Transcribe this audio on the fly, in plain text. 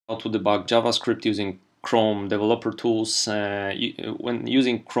How to debug JavaScript using Chrome developer tools. When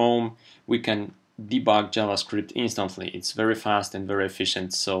using Chrome, we can debug JavaScript instantly. It's very fast and very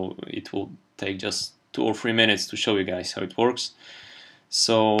efficient, so it will take just 2 or 3 minutes to show you guys how it works.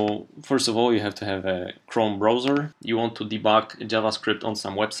 So first of all, you have to have a Chrome browser. You want to debug JavaScript on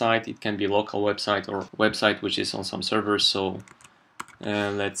some website. It can be a local website or website which is on some servers. So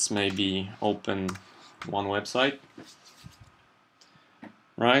let's maybe open one website.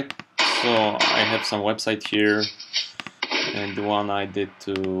 Right, so I have some website here, and the one I did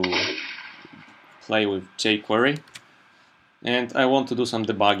to play with jQuery, and I want to do some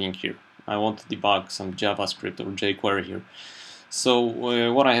debugging here. I want to debug some JavaScript or jQuery here. So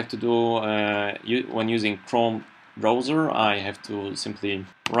what I have to do when using Chrome browser, I have to simply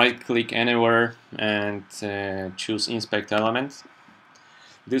right-click anywhere and choose Inspect Element.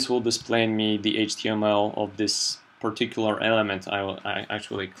 This will display me the HTML of this particular element I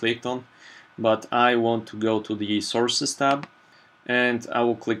actually clicked on, but I want to go to the Sources tab, and I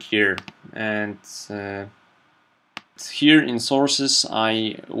will click here, and here in Sources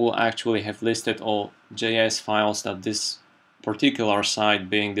I will actually have listed all JS files that this particular site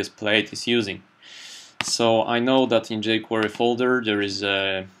being displayed is using. So I know that in jQuery folder there is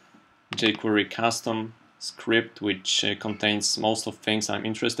a jQuery custom script which contains most of things I'm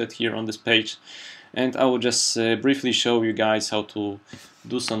interested here on this page, and I will just briefly show you guys how to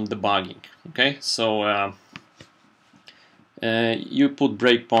do some debugging. Okay, so you put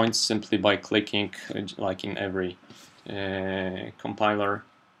breakpoints simply by clicking, like in every compiler,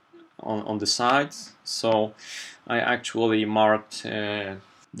 on the sides. So I actually marked the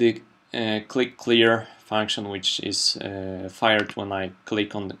click clear function, which is fired when I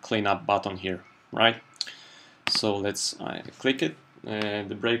click on the cleanup button here, right? So let's click it.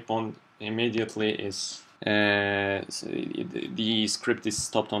 The breakpoint immediately is the script is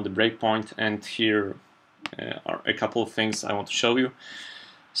stopped on the breakpoint, and here are a couple of things I want to show you.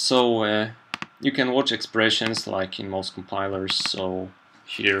 So you can watch expressions like in most compilers. So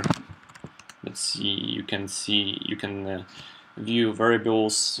here, let's see, you can view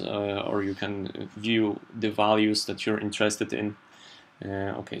variables, or you can view the values that you're interested in.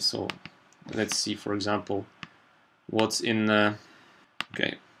 Okay, so let's see, for example, what's in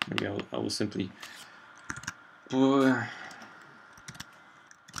okay, maybe I will simply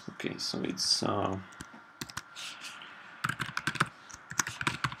okay, so it's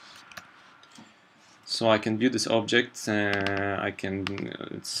so I can view this object. I can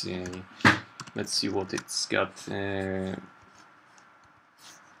let's see what it's got.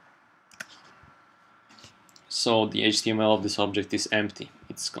 So the HTML of this object is empty.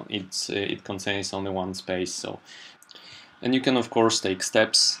 It contains only one space. So, and you can of course take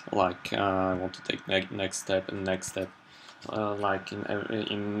steps, like I want to take next step and next step. Like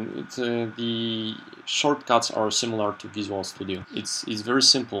the shortcuts are similar to Visual Studio. It's very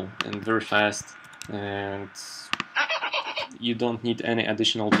simple and very fast, and you don't need any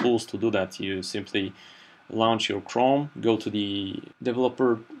additional tools to do that. You simply launch your Chrome, go to the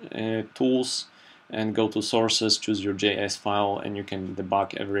developer tools, and go to Sources, choose your JS file, and you can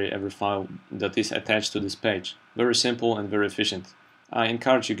debug every file that is attached to this page. Very simple and very efficient. I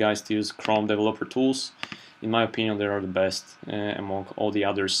encourage you guys to use Chrome developer tools. In my opinion, they are the best among all the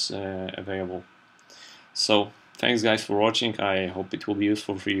others available. So thanks guys for watching. I hope it will be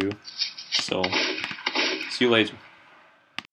useful for you. So see you later.